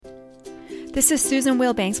This is Susan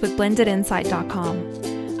Wilbanks with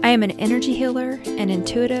BlendedInsight.com. I am an energy healer, an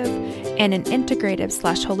intuitive, and an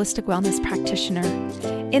integrative/holistic wellness practitioner.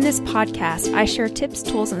 In this podcast, I share tips,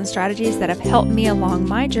 tools, and strategies that have helped me along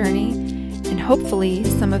my journey, and hopefully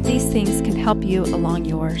some of these things can help you along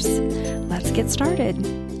yours. Let's get started.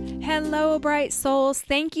 Hello, bright souls.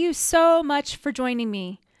 Thank you so much for joining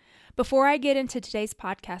me. Before I get into today's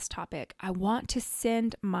podcast topic, I want to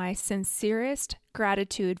send my sincerest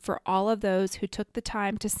gratitude for all of those who took the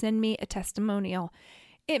time to send me a testimonial.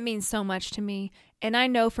 It means so much to me, and I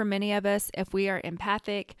know for many of us, if we are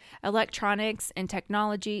empathic, electronics and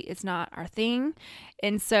technology is not our thing,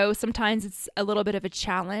 and so sometimes it's a little bit of a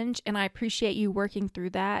challenge, and I appreciate you working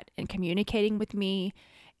through that and communicating with me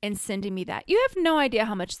and sending me that. You have no idea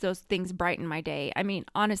how much those things brighten my day. I mean,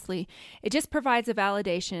 honestly, it just provides a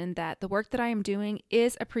validation that the work that I am doing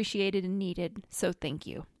is appreciated and needed, so thank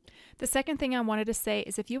you. The second thing I wanted to say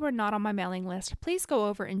is if you are not on my mailing list, please go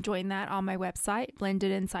over and join that on my website,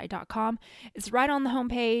 BlendedInsight.com. It's right on the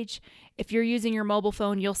homepage. If you're using your mobile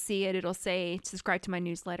phone, you'll see it. It'll say subscribe to my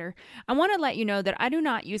newsletter. I want to let you know that I do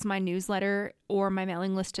not use my newsletter or my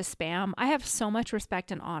mailing list to spam. I have so much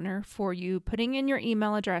respect and honor for you putting in your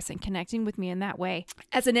email address and connecting with me in that way.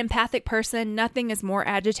 As an empathic person, nothing is more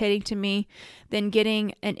agitating to me than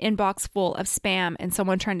getting an inbox full of spam and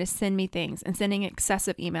someone trying to send me things and sending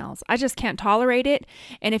excessive emails. I just can't tolerate it.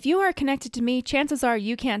 And if you are connected to me, chances are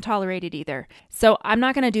you can't tolerate it either. So I'm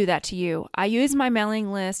not going to do that to you. I use my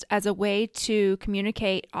mailing list as a way to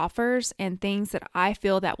communicate offers and things that I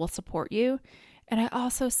feel that will support you. And I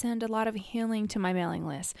also send a lot of healing to my mailing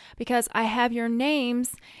list because I have your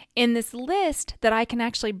names in this list that I can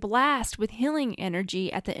actually blast with healing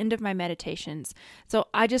energy at the end of my meditations. So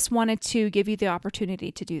I just wanted to give you the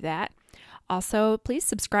opportunity to do that. Also, please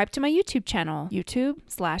subscribe to my YouTube channel,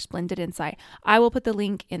 YouTube/Blended Insight. I will put the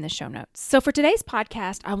link in the show notes. So for today's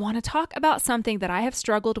podcast, I want to talk about something that I have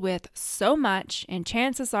struggled with so much, and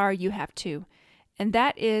chances are you have too. And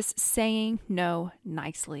that is saying no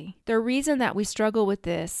nicely. The reason that we struggle with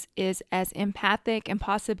this is as empathic and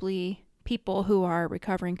possibly people who are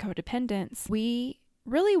recovering codependents, we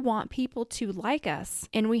really want people to like us.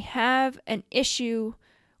 And we have an issue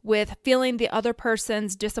with feeling the other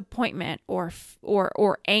person's disappointment or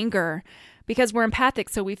anger because we're empathic,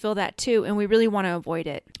 so we feel that too, and we really want to avoid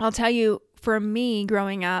it. I'll tell you, for me,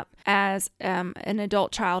 growing up as an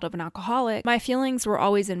adult child of an alcoholic, my feelings were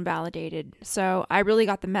always invalidated. So I really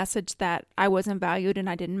got the message that I wasn't valued and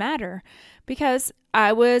I didn't matter because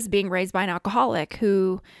I was being raised by an alcoholic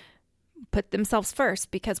who put themselves first,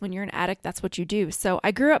 because when you're an addict, that's what you do. So I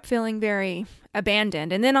grew up feeling very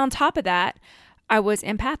abandoned. And then on top of that, I was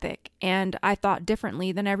empathic and I thought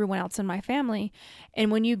differently than everyone else in my family.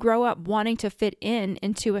 And when you grow up wanting to fit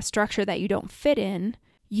into a structure that you don't fit in,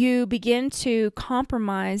 you begin to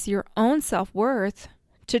compromise your own self-worth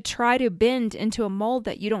to try to bend into a mold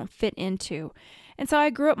that you don't fit into. And so I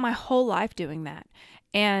grew up my whole life doing that.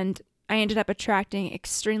 And I ended up attracting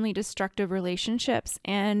extremely destructive relationships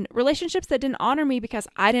and relationships that didn't honor me because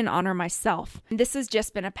I didn't honor myself. And this has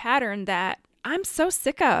just been a pattern that I'm so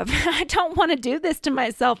sick of. I don't want to do this to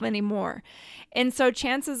myself anymore. And so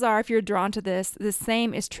chances are, if you're drawn to this, the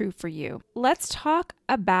same is true for you. Let's talk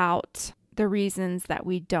about the reasons that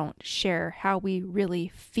we don't share how we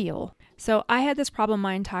really feel. So I had this problem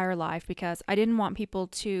my entire life because I didn't want people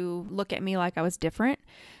to look at me like I was different.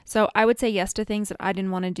 So I would say yes to things that I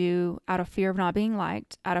didn't want to do out of fear of not being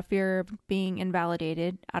liked, out of fear of being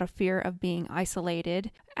invalidated, out of fear of being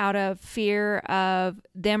isolated, out of fear of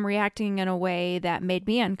them reacting in a way that made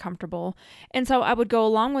me uncomfortable. And so I would go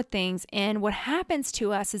along with things. And what happens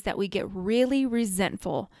to us is that we get really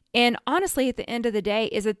resentful. And honestly, at the end of the day,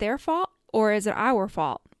 is it their fault or is it our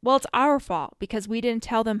fault? Well, it's our fault because we didn't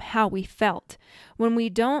tell them how we felt. When we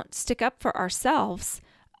don't stick up for ourselves,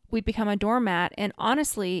 we become a doormat. And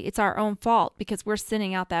honestly, it's our own fault because we're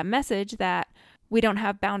sending out that message that we don't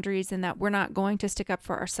have boundaries and that we're not going to stick up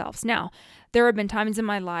for ourselves. Now, there have been times in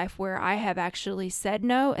my life where I have actually said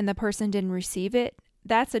no and the person didn't receive it.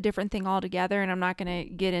 That's a different thing altogether, and I'm not going to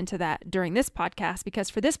get into that during this podcast because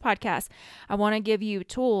for this podcast, I want to give you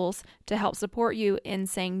tools to help support you in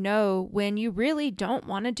saying no when you really don't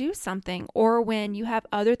want to do something or when you have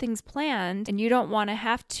other things planned and you don't want to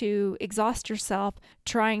have to exhaust yourself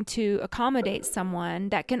trying to accommodate someone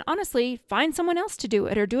that can honestly find someone else to do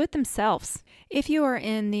it or do it themselves. If you are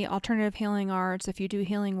in the alternative healing arts, if you do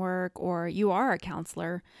healing work, or you are a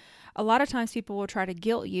counselor, a lot of times people will try to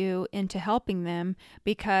guilt you into helping them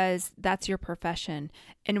because that's your profession.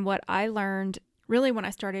 And what I learned really when I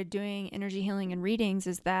started doing energy healing and readings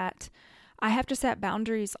is that I have to set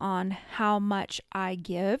boundaries on how much I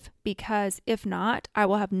give, because if not, I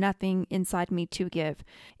will have nothing inside me to give.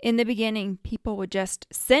 In the beginning, people would just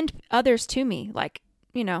send others to me, like,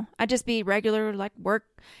 I'd just be regular, like work,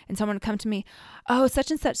 and someone would come to me, oh,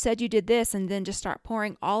 such and such said you did this, and then just start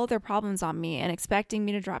pouring all of their problems on me and expecting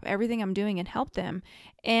me to drop everything I'm doing and help them.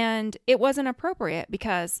 And it wasn't appropriate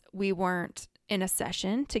because we weren't in a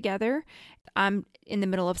session together. I'm in the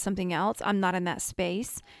middle of something else. I'm not in that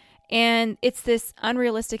space. And it's this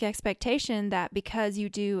unrealistic expectation that because you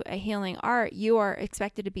do a healing art, you are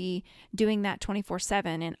expected to be doing that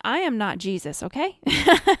 24/7. And I am not Jesus, okay?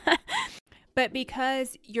 But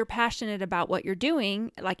because you're passionate about what you're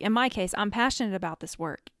doing, like in my case, I'm passionate about this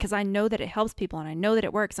work because I know that it helps people and I know that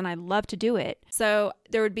it works and I love to do it. So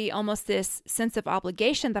there would be almost this sense of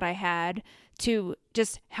obligation that I had to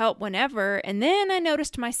just help whenever. And then I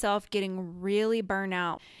noticed myself getting really burnt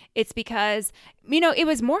out. It's because, it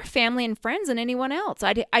was more family and friends than anyone else.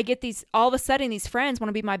 I get these, all of a sudden, these friends want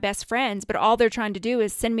to be my best friends, but all they're trying to do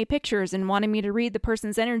is send me pictures and wanting me to read the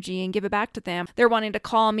person's energy and give it back to them. They're wanting to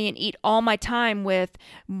call me and eat all my time with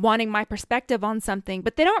wanting my perspective on something,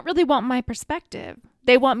 but they don't really want my perspective.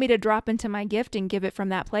 They want me to drop into my gift and give it from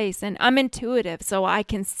that place. And I'm intuitive, so I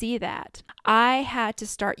can see that. I had to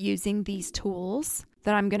start using these tools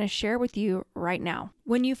that I'm going to share with you right now.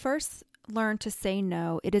 When you first learn to say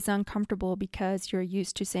no, it is uncomfortable because you're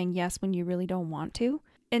used to saying yes when you really don't want to.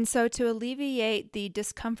 And so to alleviate the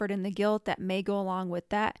discomfort and the guilt that may go along with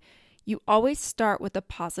that, you always start with a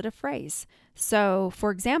positive phrase. So,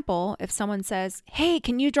 for example, if someone says, hey,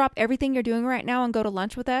 can you drop everything you're doing right now and go to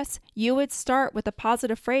lunch with us? You would start with a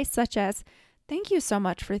positive phrase such as, thank you so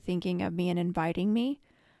much for thinking of me and inviting me.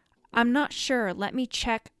 I'm not sure. Let me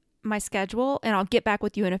check my schedule and I'll get back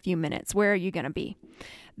with you in a few minutes. Where are you going to be?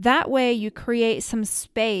 That way you create some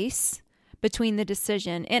space between the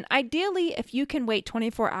decision. And ideally, if you can wait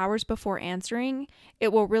 24 hours before answering,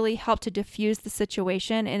 it will really help to diffuse the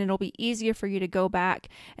situation and it'll be easier for you to go back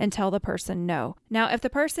and tell the person no. Now, if the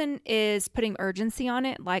person is putting urgency on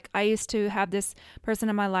it, like I used to have this person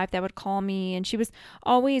in my life that would call me and she was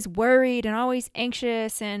always worried and always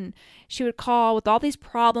anxious, and she would call with all these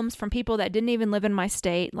problems from people that didn't even live in my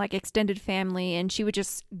state, like extended family, and she would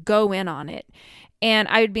just go in on it. And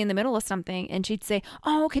I would be in the middle of something and she'd say,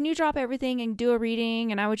 oh, can you drop everything and do a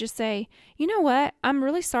reading? And I would just say, you know what? I'm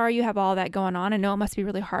really sorry you have all that going on. I know it must be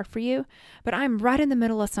really hard for you, but I'm right in the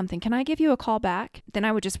middle of something. Can I give you a call back? Then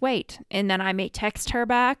I would just wait. And then I may text her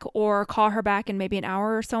back or call her back in maybe an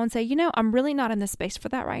hour or so and say, I'm really not in the space for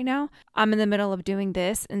that right now. I'm in the middle of doing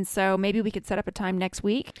this. And so maybe we could set up a time next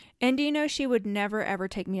week. And do you know, she would never, ever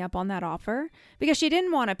take me up on that offer because she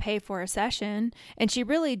didn't want to pay for a session. And she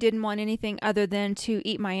really didn't want anything other than to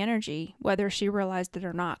eat my energy, whether she realized it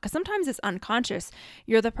or not. Because sometimes it's unconscious.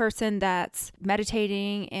 You're the person that's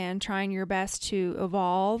meditating and trying your best to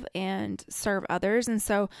evolve and serve others. And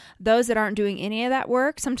so those that aren't doing any of that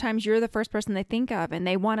work, sometimes you're the first person they think of and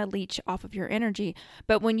they want to leech off of your energy.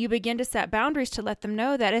 But when you begin to set boundaries to let them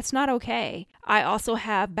know that it's not okay. I also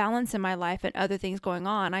have balance in my life and other things going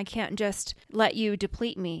on. I can't just let you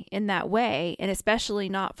deplete me in that way. And especially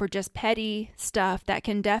not for just petty stuff that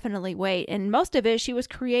can definitely wait. And most of it, she was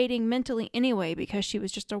creating mentally anyway because she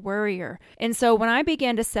was just a worrier. And so when I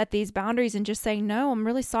began to set these boundaries and just say, no, I'm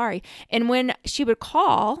really sorry. And when she would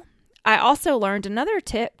call, I also learned another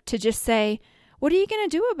tip to just say, what are you going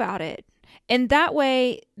to do about it? And that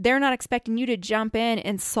way they're not expecting you to jump in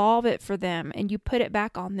and solve it for them, and you put it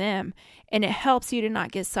back on them, and it helps you to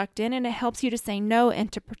not get sucked in, and it helps you to say no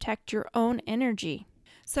and to protect your own energy.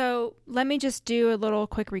 So let me just do a little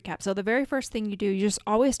quick recap. So the very first thing you do, you just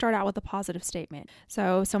always start out with a positive statement.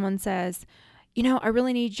 So someone says, I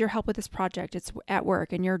really need your help with this project. It's at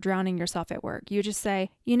work and you're drowning yourself at work. You just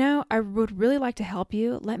say, I would really like to help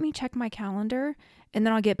you. Let me check my calendar and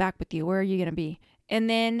then I'll get back with you. Where are you going to be? And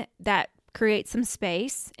then that creates some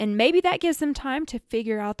space, and maybe that gives them time to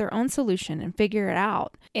figure out their own solution and figure it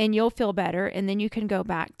out, and you'll feel better. And then you can go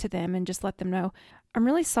back to them and just let them know, I'm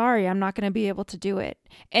really sorry, I'm not going to be able to do it.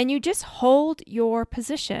 And you just hold your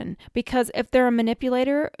position, because if they're a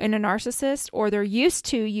manipulator and a narcissist, or they're used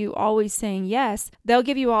to you always saying yes, they'll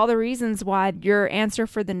give you all the reasons why your answer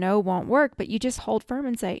for the no won't work, but you just hold firm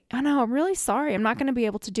and say, oh no, I'm really sorry, I'm not going to be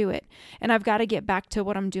able to do it. And I've got to get back to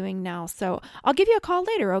what I'm doing now. So I'll give you a call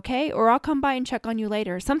later, okay? Or I'll come by and check on you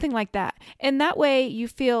later, something like that. And that way you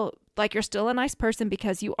feel like you're still a nice person,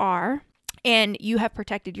 because you are. And you have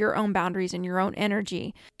protected your own boundaries and your own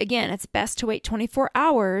energy. Again, it's best to wait 24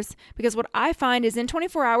 hours, because what I find is in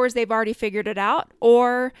 24 hours, they've already figured it out,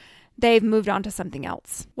 or they've moved on to something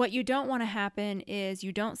else. What you don't want to happen is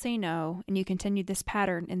you don't say no and you continue this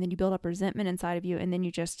pattern, and then you build up resentment inside of you, and then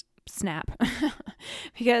you just snap.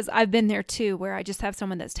 Because I've been there too, where I just have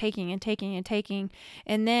someone that's taking and taking and taking,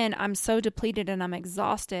 and then I'm so depleted and I'm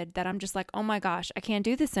exhausted that I'm just like, oh my gosh, I can't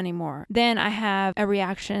do this anymore. Then I have a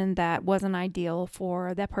reaction that wasn't ideal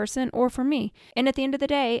for that person or for me. And at the end of the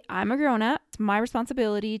day, I'm a grown up. It's my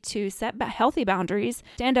responsibility to set healthy boundaries,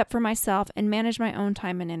 stand up for myself, and manage my own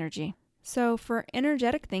time and energy. So for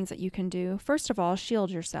energetic things that you can do, first of all,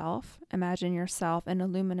 shield yourself. Imagine yourself in a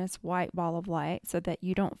luminous white ball of light so that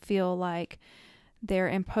you don't feel like they're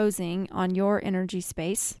imposing on your energy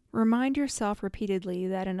space. Remind yourself repeatedly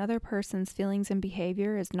that another person's feelings and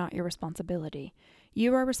behavior is not your responsibility.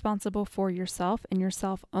 You are responsible for yourself and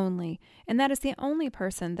yourself only, and that is the only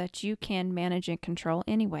person that you can manage and control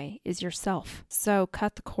anyway, is yourself. So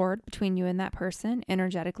cut the cord between you and that person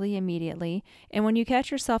energetically immediately, and when you catch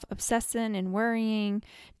yourself obsessing and worrying,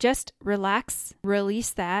 just relax,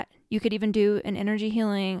 release that. You could even do an energy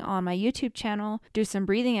healing on my YouTube channel, do some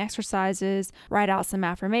breathing exercises, write out some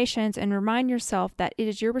affirmations, and remind yourself that it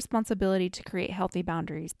is your responsibility to create healthy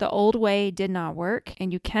boundaries. The old way did not work,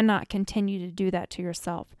 and you cannot continue to do that to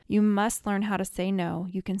yourself. You must learn how to say no.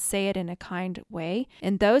 You can say it in a kind way.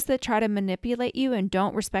 And those that try to manipulate you and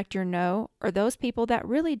don't respect your no are those people that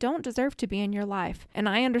really don't deserve to be in your life. And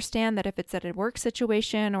I understand that if it's at a work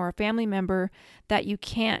situation or a family member that you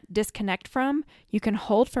can't disconnect from, you can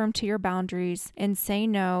hold firm to your boundaries and say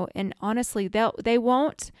no. And honestly, they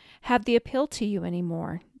won't have the appeal to you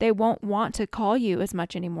anymore. They won't want to call you as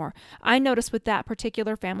much anymore. I noticed with that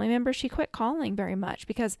particular family member, she quit calling very much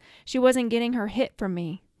because she wasn't getting her hit from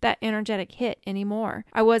me, that energetic hit anymore.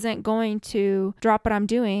 I wasn't going to drop what I'm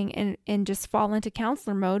doing and just fall into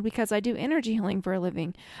counselor mode because I do energy healing for a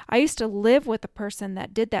living. I used to live with a person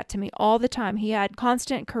that did that to me all the time. He had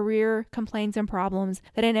constant career complaints and problems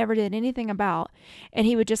that I never did anything about. And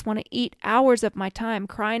he would just want to eat hours of my time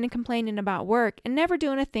crying and complaining about work and never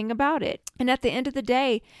doing a thing about it. And at the end of the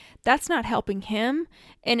day, that's not helping him.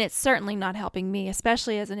 And it's certainly not helping me,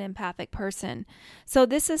 especially as an empathic person. So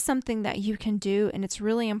this is something that you can do, and it's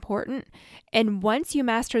really important. And once you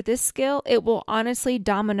master this skill, it will honestly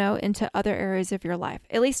domino into other areas of your life.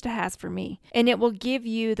 At least it has for me. And it will give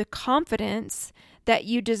you the confidence that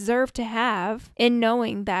you deserve to have in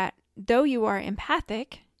knowing that though you are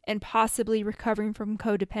empathic and possibly recovering from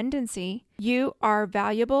codependency, you are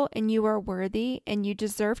valuable and you are worthy and you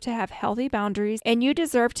deserve to have healthy boundaries and you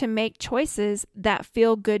deserve to make choices that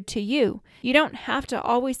feel good to you. You don't have to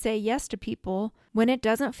always say yes to people when it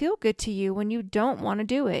doesn't feel good to you, when you don't want to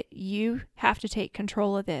do it. You have to take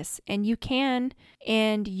control of this, and you can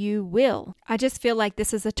and you will. I just feel like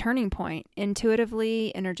this is a turning point.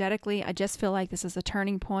 Intuitively, energetically, I just feel like this is a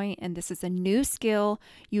turning point and this is a new skill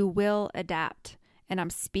you will adapt. And I'm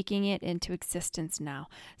speaking it into existence now.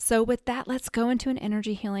 So with that, let's go into an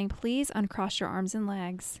energy healing. Please uncross your arms and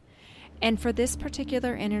legs. And for this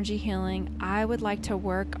particular energy healing, I would like to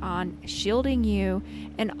work on shielding you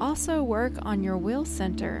and also work on your will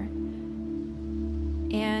center.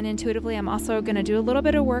 And intuitively, I'm also going to do a little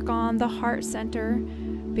bit of work on the heart center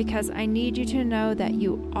because I need you to know that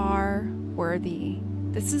you are worthy.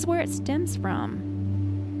 This is where it stems from.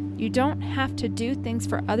 You don't have to do things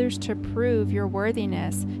for others to prove your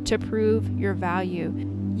worthiness, to prove your value.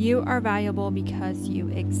 You are valuable because you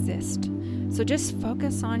exist. So just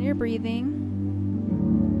focus on your breathing.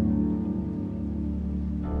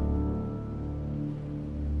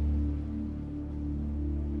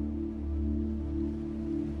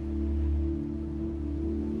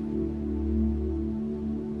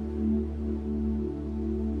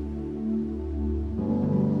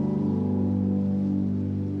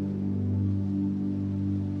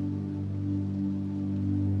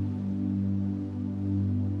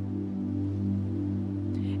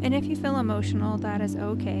 And if you feel emotional, that is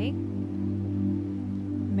okay.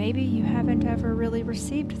 Maybe you haven't ever really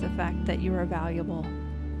received the fact that you are valuable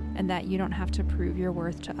and that you don't have to prove your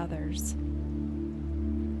worth to others.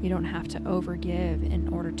 You don't have to overgive in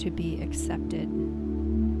order to be accepted.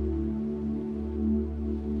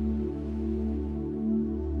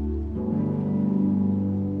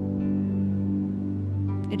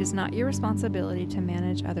 It is not your responsibility to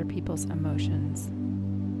manage other people's emotions.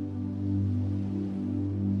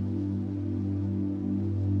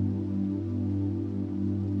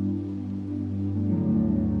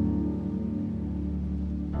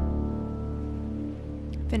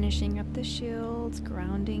 Finishing up the shields,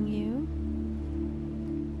 grounding you.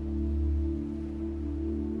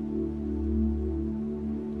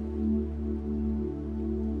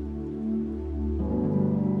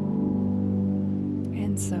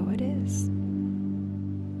 And so it is.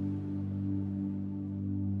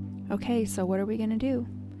 Okay, so what are we going to do?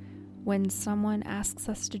 When someone asks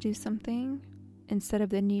us to do something, instead of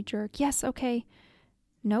the knee-jerk, yes, okay,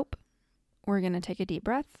 nope, we're going to take a deep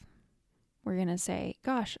breath. We're going to say,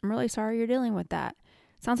 gosh, I'm really sorry you're dealing with that.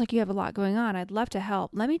 Sounds like you have a lot going on. I'd love to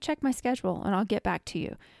help. Let me check my schedule and I'll get back to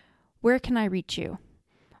you. Where can I reach you?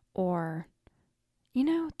 Or,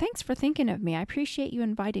 thanks for thinking of me. I appreciate you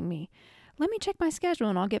inviting me. Let me check my schedule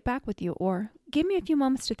and I'll get back with you. Or give me a few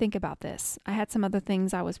moments to think about this. I had some other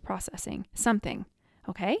things I was processing. Something.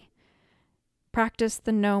 Okay? Practice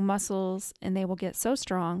the no muscles and they will get so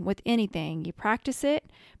strong with anything. You practice it,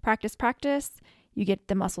 practice. You get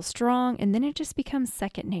the muscle strong and then it just becomes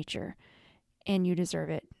second nature and you deserve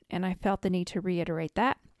it. And I felt the need to reiterate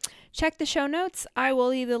that. Check the show notes. I will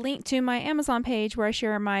leave the link to my Amazon page where I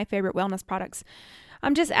share my favorite wellness products.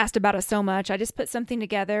 I'm just asked about it so much. I just put something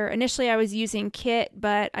together. Initially, I was using Kit,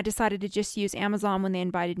 but I decided to just use Amazon when they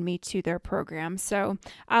invited me to their program. So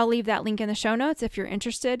I'll leave that link in the show notes if you're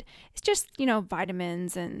interested. It's just,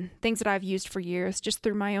 vitamins and things that I've used for years, just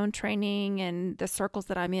through my own training and the circles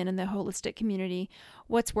that I'm in the holistic community,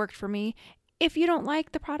 what's worked for me. If you don't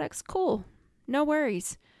like the products, cool. No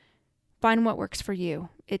worries. Find what works for you.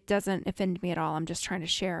 It doesn't offend me at all. I'm just trying to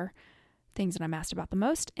share things that I'm asked about the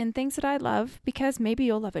most and things that I love because maybe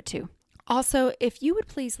you'll love it too. Also, if you would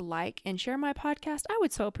please like and share my podcast, I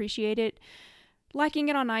would so appreciate it. Liking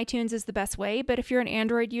it on iTunes is the best way, but if you're an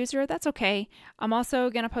Android user, that's okay. I'm also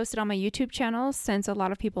going to post it on my YouTube channel since a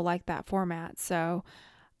lot of people like that format. So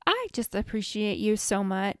I just appreciate you so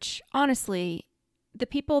much. Honestly, the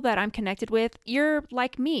people that I'm connected with, you're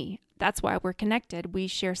like me. That's why we're connected. We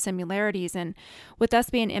share similarities. And with us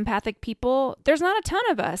being empathic people, there's not a ton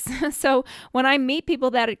of us. So when I meet people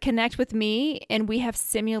that connect with me and we have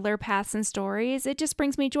similar paths and stories, it just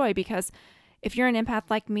brings me joy because if you're an empath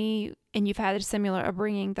like me and you've had a similar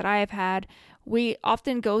upbringing that I have had, we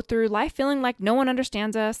often go through life feeling like no one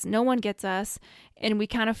understands us, no one gets us, and we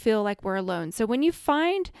kind of feel like we're alone. So when you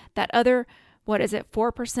find that other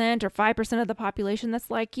 4% or 5% of the population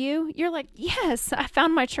that's like you, you're like, yes, I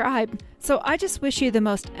found my tribe. So I just wish you the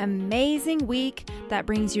most amazing week that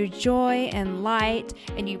brings you joy and light,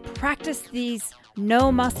 and you practice these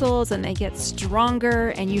no muscles and they get stronger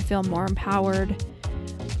and you feel more empowered,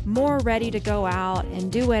 more ready to go out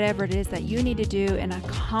and do whatever it is that you need to do in a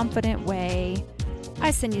confident way.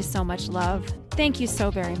 I send you so much love. Thank you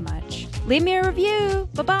so very much. Leave me a review.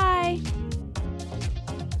 Bye-bye.